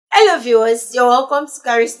Hello viewers, you're welcome to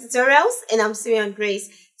Kharis Tutorials and I'm Simeon.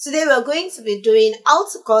 Today we're going to be doing how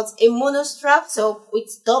to cut a monostrap top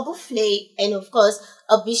with double flay and of course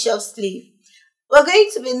a bishop sleeve. We're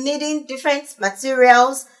going to be needing different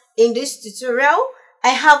materials in this tutorial. I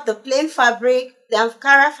have the plain fabric, the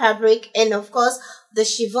Ankara fabric and of course the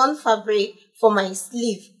chiffon fabric for my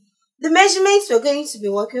sleeve. The measurements we're going to be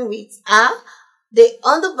working with are the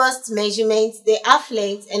underbust measurement, the half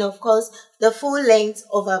length and of course the full length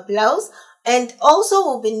of our blouse, and also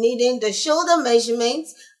we'll be needing the shoulder measurement,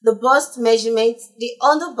 the bust measurement, the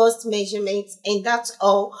underbust measurement, and that's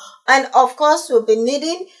all. And of course we'll be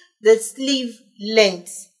needing the sleeve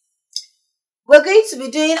length. We're going to be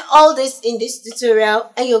doing all this in this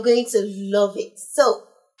tutorial and you're going to love it. So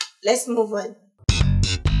let's move on.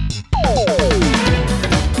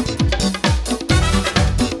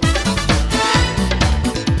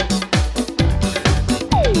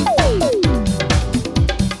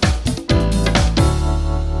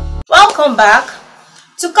 Welcome back.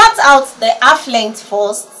 To cut out the half length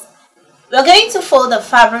first, we're going to fold the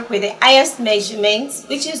fabric with the highest measurement,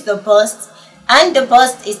 which is the bust, and the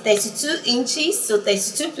bust is 32 inches, so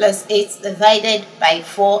 32 plus 8 divided by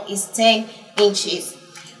 4 is 10 inches.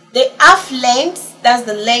 The half length, that's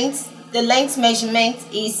the length measurement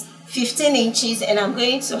is 15 inches, and I'm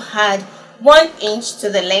going to add 1 inch to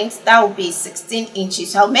the length, that will be 16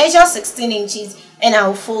 inches. So I'll measure 16 inches and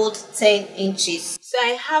I'll fold 10 inches. So I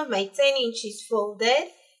have my 10 inches folded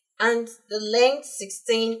and the length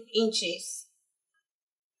 16 inches.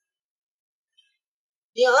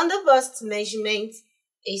 The underbust measurement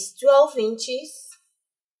is 12 inches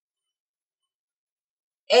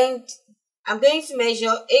and I'm going to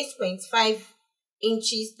measure 8.5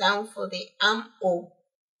 inches down for the armhole.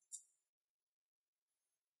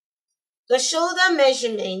 The shoulder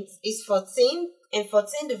measurement is 14 and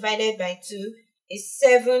 14 divided by 2 is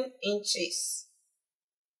 7 inches.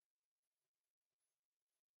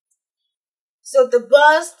 So the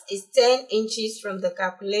bust is 10 inches from the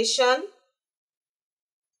calculation,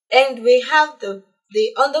 and we have the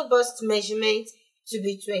underbust measurement to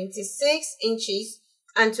be 26 inches,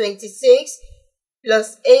 and 26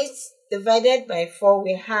 plus 8 divided by 4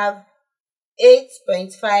 we have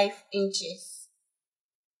 8.5 inches.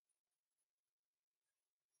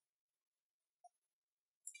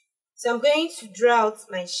 So I'm going to draw out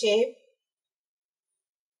my shape.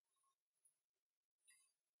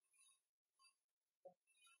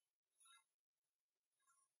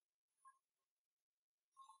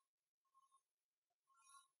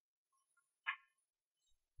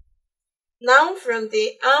 Now from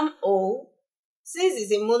the armhole, since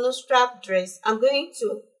it's a monostrap dress, I'm going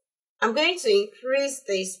to increase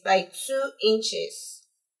this by 2 inches.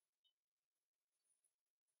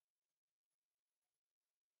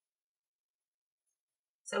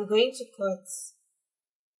 So I'm going to cut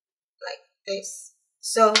like this.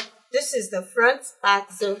 So this is the front part,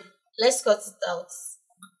 so let's cut it out.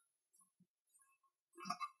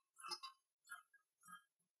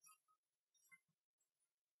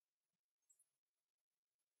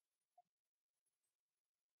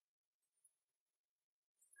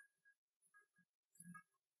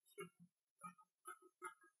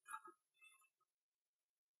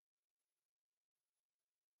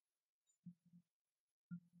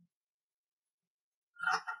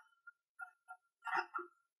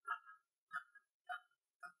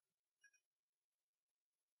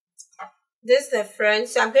 This is the front,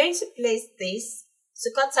 so I'm going to place this to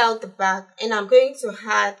cut out the back and I'm going to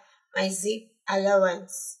add my zip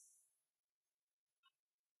allowance.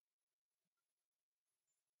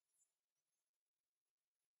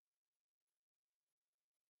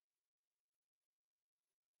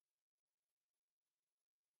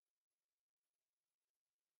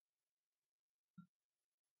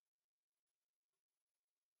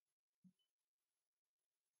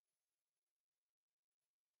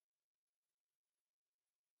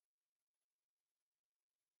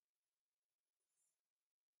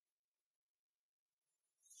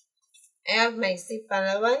 I have my zip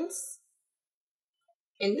allowance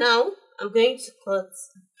and now I'm going to cut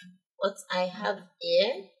what I have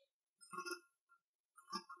here.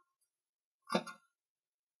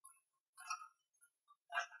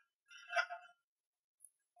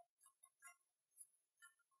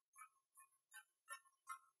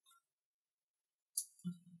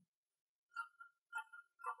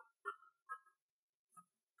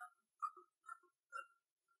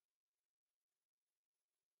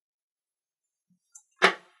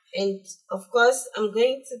 And of course, I'm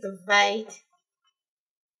going to divide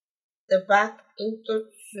the back into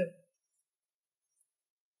 2.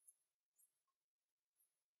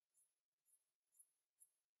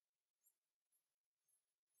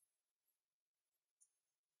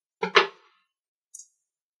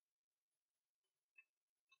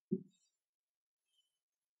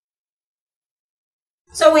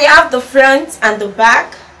 So we have the front and the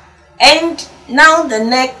back, and now the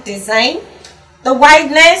neck design. The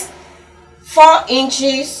wideness 4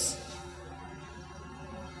 inches,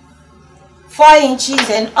 4 inches,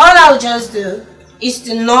 and all I'll just do is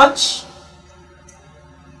to notch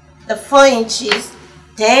the 4 inches.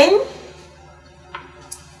 Then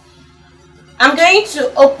I'm going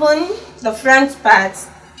to open the front part,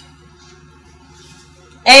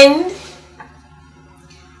 and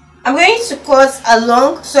I'm going to cut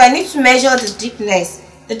along, so I need to measure the deepness.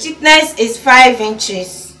 The deepness is 5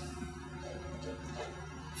 inches.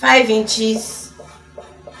 5 inches.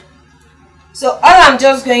 So all I'm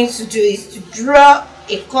just going to do is to draw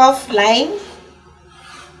a curved line,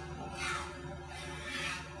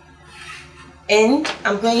 and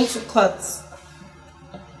I'm going to cut.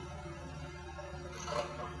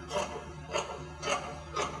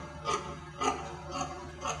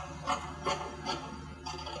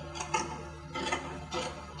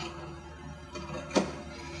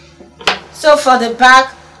 So for the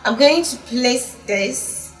back, I'm going to place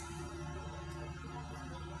this.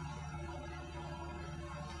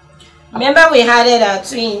 Remember, we added our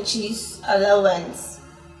 2 inches allowance.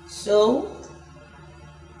 So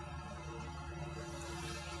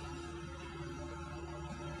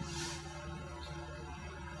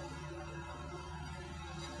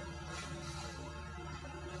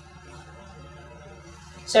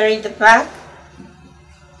the back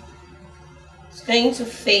is going to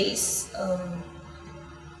face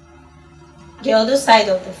the other side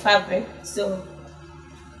of the fabric. So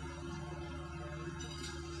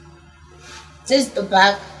this is the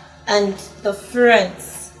back and the front.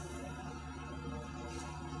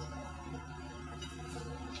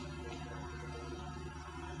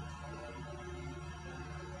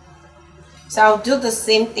 So I'll do the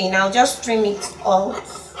same thing. I'll just trim it out.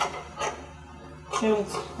 Trim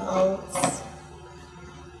it out.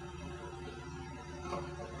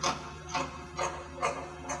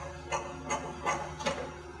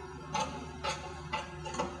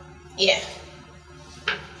 Yeah.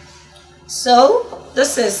 So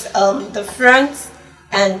this is the front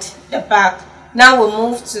and the back. Now we'll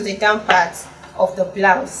move to the down part of the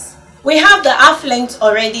blouse. We have the half length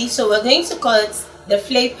already, so we're going to cut the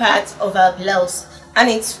flare part of our blouse, and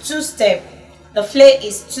it's 2-step. The flare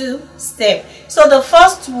is 2-step. So the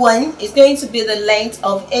first one is going to be the length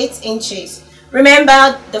of 8 inches.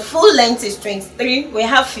 Remember, the full length is 23. We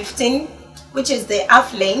have 15, which is the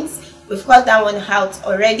half length. We've cut that one out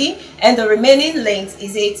already, and the remaining length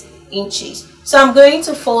is 8 inches. So I'm going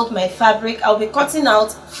to fold my fabric. I'll be cutting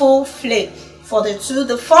out full flare for the two.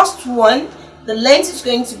 The first one, the length is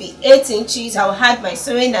going to be 8 inches. I'll add my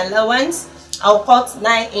sewing allowance. I'll cut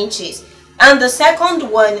 9 inches. And the second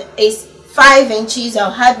one is 5 inches.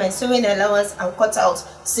 I'll add my sewing allowance and cut out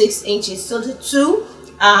 6 inches. So the two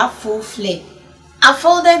are full flare. I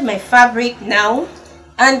folded my fabric now,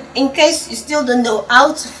 and in case you still don't know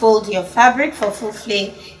how to fold your fabric for full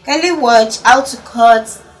flare, kindly watch how to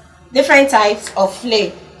cut different types of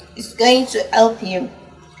flare. It's going to help you.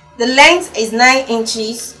 The length is 9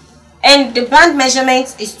 inches and the band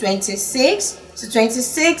measurement is 26. So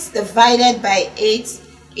 26 divided by 8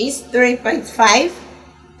 is 3.5,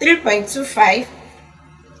 3.25.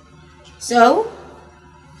 So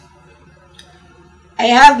I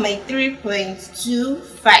have my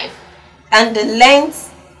 3.25 and the length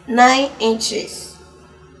 9 inches.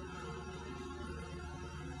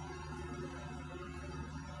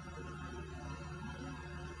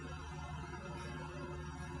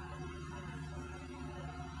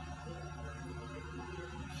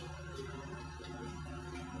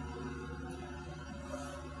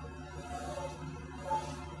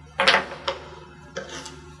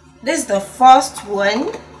 This is the first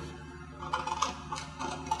one.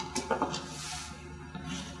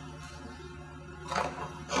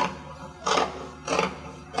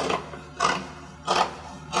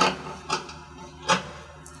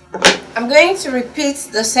 I'm going to repeat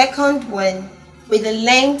the second one with a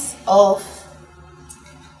length of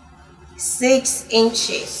 6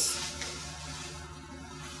 inches.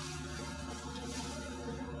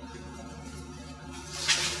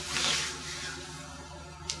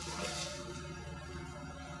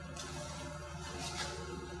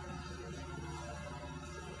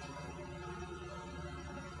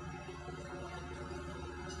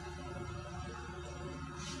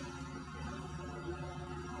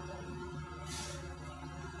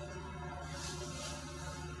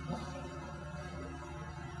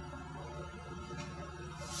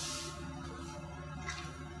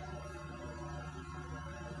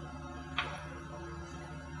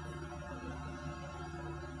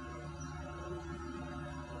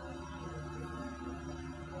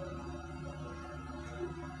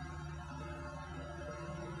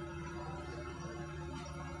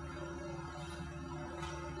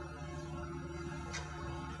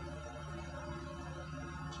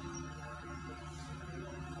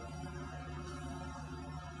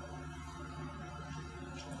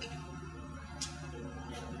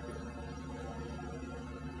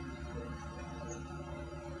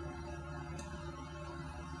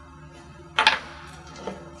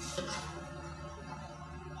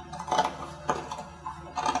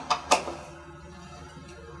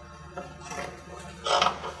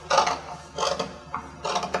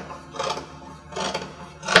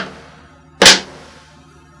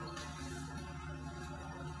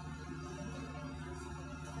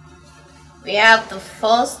 we have the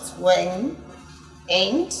first one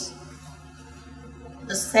and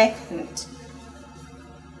the second.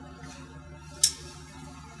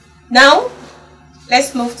 Now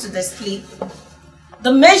let's move to the sleeve.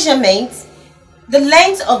 The measurement, the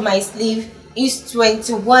length of my sleeve is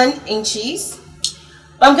 21 inches.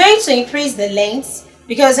 I'm going to increase the length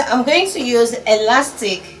because I'm going to use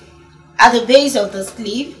elastic at the base of the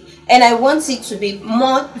sleeve, and I want it to be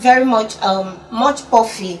very much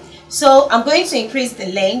puffy. So I'm going to increase the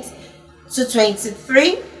length to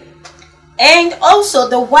 23, and also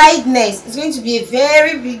the wideness is going to be a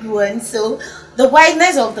very big one. So the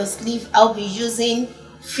wideness of the sleeve, I'll be using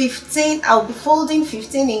 15. I'll be folding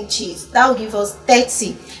 15 inches. That will give us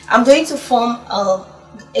 30. I'm going to form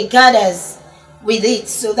a gathers with it,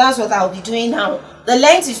 so that's what I'll be doing now. The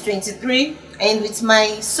length is 23, and with my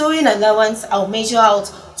sewing allowance I'll measure out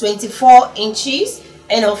 24 inches,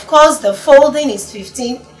 and of course the folding is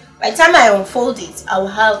 15. By the time I unfold it, I will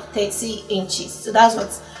have 30 inches. So that's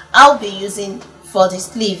what I'll be using for the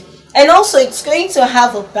sleeve. And also it's going to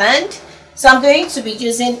have a band, so I'm going to be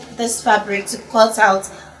using this fabric to cut out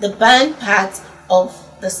the band part of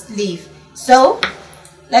the sleeve. So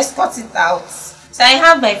let's cut it out. So I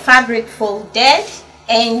have my fabric folded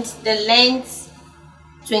and the length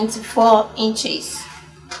 24 inches.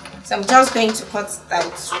 So I'm just going to cut it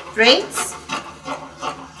out straight.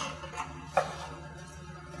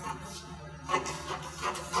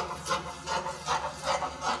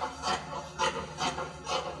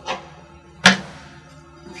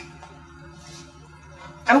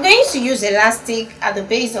 I'm going to use elastic at the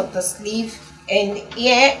base of the sleeve, and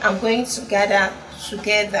here I'm going to gather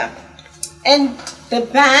together. And the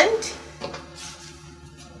band,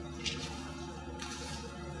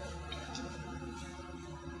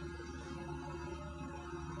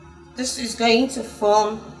 this is going to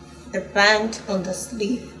form the band on the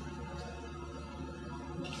sleeve.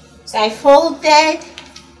 So I folded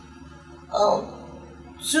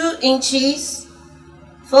 2 inches,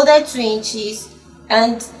 folded 2 inches,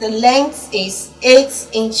 and the length is 8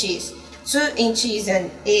 inches. 2 inches and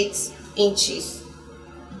 8 inches.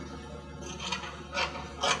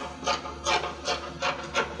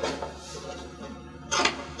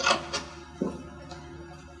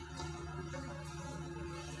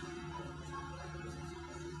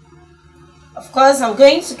 Of course, I'm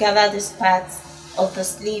going to gather this part of the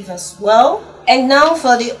sleeve as well. And now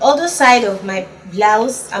for the other side of my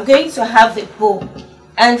blouse, I'm going to have a bow.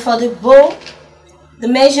 And for the bow, the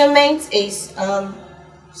measurement is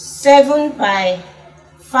 7 by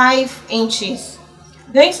 5 inches.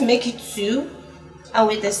 I'm going to make it 2, and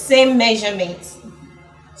with the same measurement,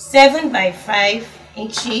 7 by 5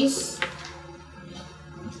 inches.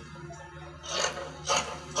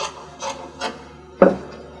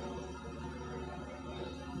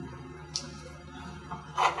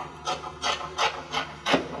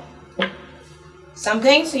 So I'm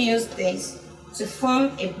going to use this to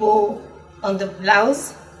form a bow on the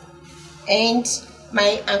blouse, and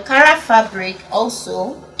my Ankara fabric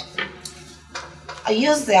also. I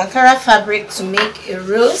use the Ankara fabric to make a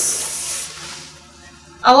rose.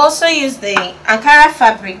 I'll also use the Ankara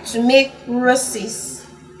fabric to make roses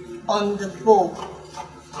on the bow.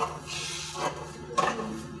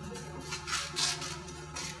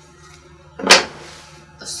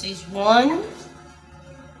 This is one.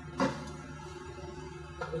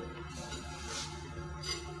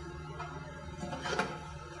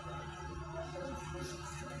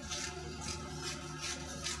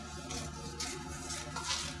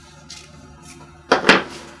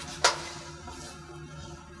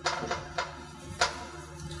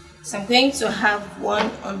 So I'm going to have one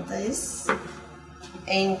on this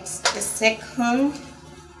and the second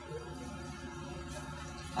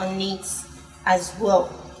on it as well.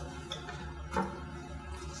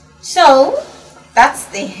 So that's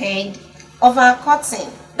the end of our cutting.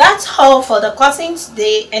 That's all for the cutting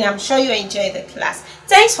today, and I'm sure you enjoyed the class.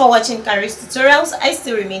 Thanks for watching Kharis Tutorials. I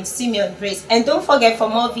still remain Simeon Grace, and don't forget, for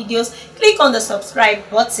more videos click on the subscribe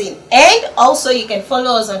button, and also you can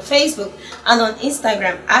follow us on Facebook and on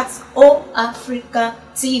Instagram at Afriq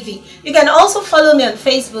TV. You can also follow me on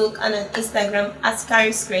Facebook and on Instagram at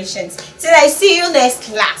Kharis Kreations. Till I see you next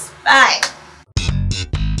class. Bye.